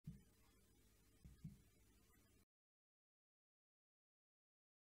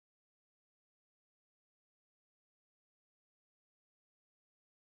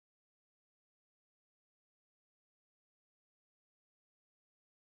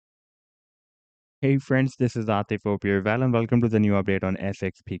Hey friends, this is Atif Opirval and welcome to the new update on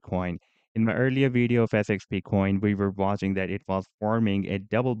SXP coin. In my earlier video of SXP coin, we were watching that it was forming a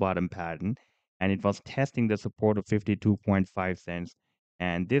double bottom pattern and it was testing the support of 52.5 cents.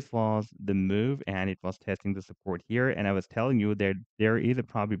 And this was the move and it was testing the support here. And I was telling you that there is a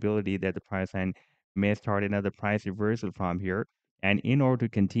probability that the price line may start another price reversal from here. And in order to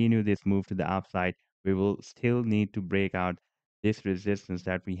continue this move to the upside, we will still need to break out this resistance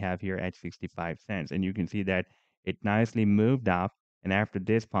that we have here at 65 cents. And you can see that it nicely moved up. And after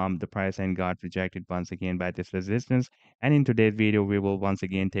this pump, the price then got rejected once again by this resistance. And in today's video, we will once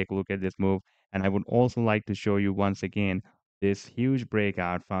again take a look at this move. And I would also like to show you once again this huge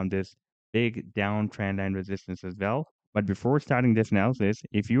breakout from this big downtrend line resistance as well. But before starting this analysis,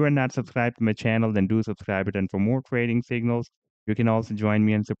 if you are not subscribed to my channel, then do subscribe it. And for more trading signals, you can also join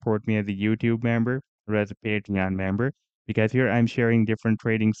me and support me as a YouTube member or as a Patreon member because here I'm sharing different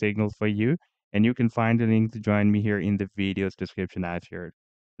trading signals for you, and you can find the link to join me here in the video's description I've shared.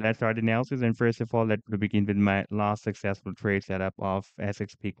 Let's start the analysis, and first of all, let's begin with my last successful trade setup of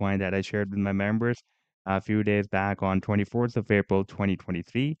SXP coin that I shared with my members a few days back on 24th of April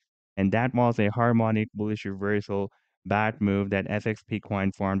 2023, and that was a harmonic bullish reversal bat move that SXP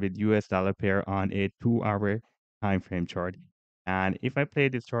coin formed with US dollar pair on a 2-hour time frame chart. And if I play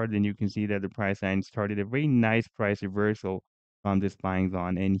this chart, then you can see that the price line started a very nice price reversal from this buying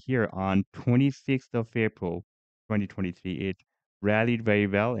zone. And here on 26th of April, 2023, it rallied very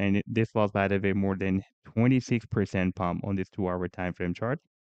well. And this was, by the way, more than 26% pump on this 2-hour time frame chart.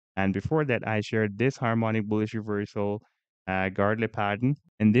 And before that, I shared this harmonic bullish reversal Gardley pattern.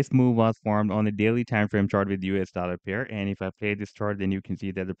 And this move was formed on the daily time frame chart with US dollar pair. And if I play this chart, then you can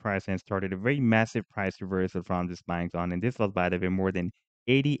see that the price line started a very massive price reversal from this buying zone. And this was, by the way, more than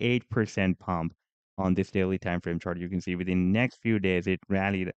 88% pump on this daily time frame chart. You can see within the next few days, it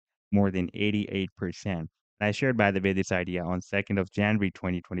rallied more than 88%. And I shared, by the way, this idea on 2nd of January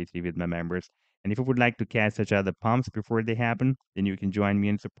 2023 with my members. And if you would like to catch such other pumps before they happen, then you can join me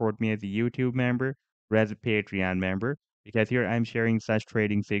and support me as a YouTube member or as a Patreon member, because here I'm sharing such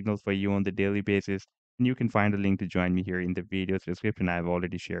trading signals for you on the daily basis. And you can find a link to join me here in the video's description I've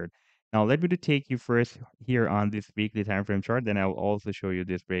already shared. Now, let me to take you first here on this weekly time frame chart. Then I will also show you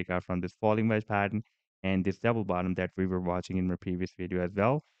this breakout from this falling wedge pattern and this double bottom that we were watching in my previous video as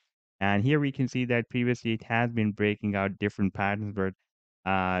well. And here we can see that previously it has been breaking out different patterns,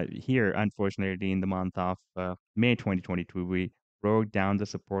 but here, unfortunately, in the month of May 2022, we broke down the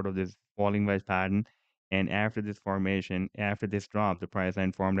support of this falling wedge pattern. And after this formation, after this drop, the price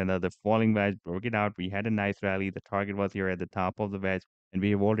line formed another falling wedge, broke it out. We had a nice rally. The target was here at the top of the wedge, and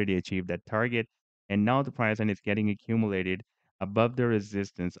we have already achieved that target. And now the price line is getting accumulated above the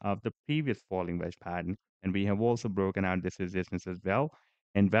resistance of the previous falling wedge pattern. And we have also broken out this resistance as well.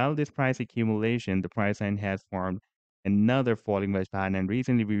 And while this price accumulation, the price line has formed another falling wedge pattern. And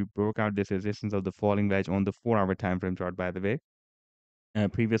recently we broke out this resistance of the falling wedge on the 4-hour time frame chart, by the way.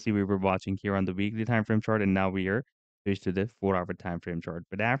 Previously, we were watching here on the weekly time frame chart, and now we are switched to the 4-hour time frame chart.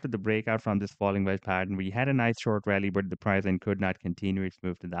 But after the breakout from this falling wedge pattern, we had a nice short rally, but the price then could not continue its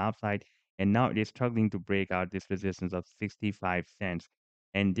move to the upside. And now it is struggling to break out this resistance of 65 cents.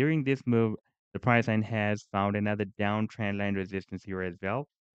 And during this move, the price line has found another downtrend line resistance here as well.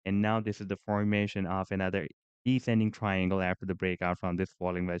 And now this is the formation of another descending triangle after the breakout from this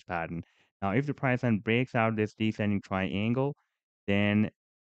falling wedge pattern. Now, if the price line breaks out this descending triangle, then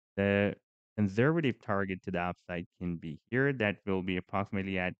the conservative target to the upside can be here. That will be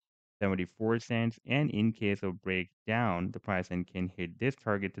approximately at 74 cents. And in case of breakdown, the price then can hit this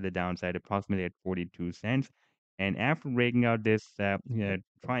target to the downside approximately at 42 cents. And after breaking out this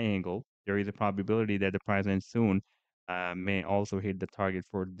triangle, there is a probability that the price then soon may also hit the target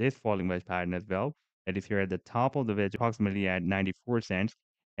for this falling wedge pattern as well. That is here at the top of the wedge, approximately at 94 cents.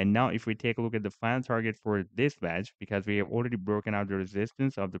 And now if we take a look at the final target for this wedge, because we have already broken out the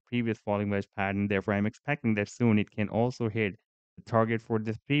resistance of the previous falling wedge pattern, therefore I'm expecting that soon it can also hit the target for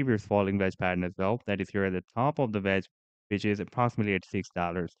this previous falling wedge pattern as well. That is here at the top of the wedge, which is approximately at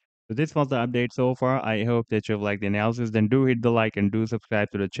 $6. So this was the update so far. I hope that you've liked the analysis. Then do hit the like and do subscribe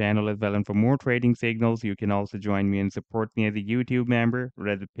to the channel as well. And for more trading signals, you can also join me and support me as a YouTube member or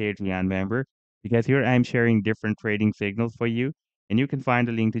as a Patreon member, because here I'm sharing different trading signals for you. And you can find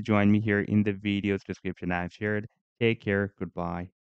a link to join me here in the video's description I've shared. Take care. Goodbye.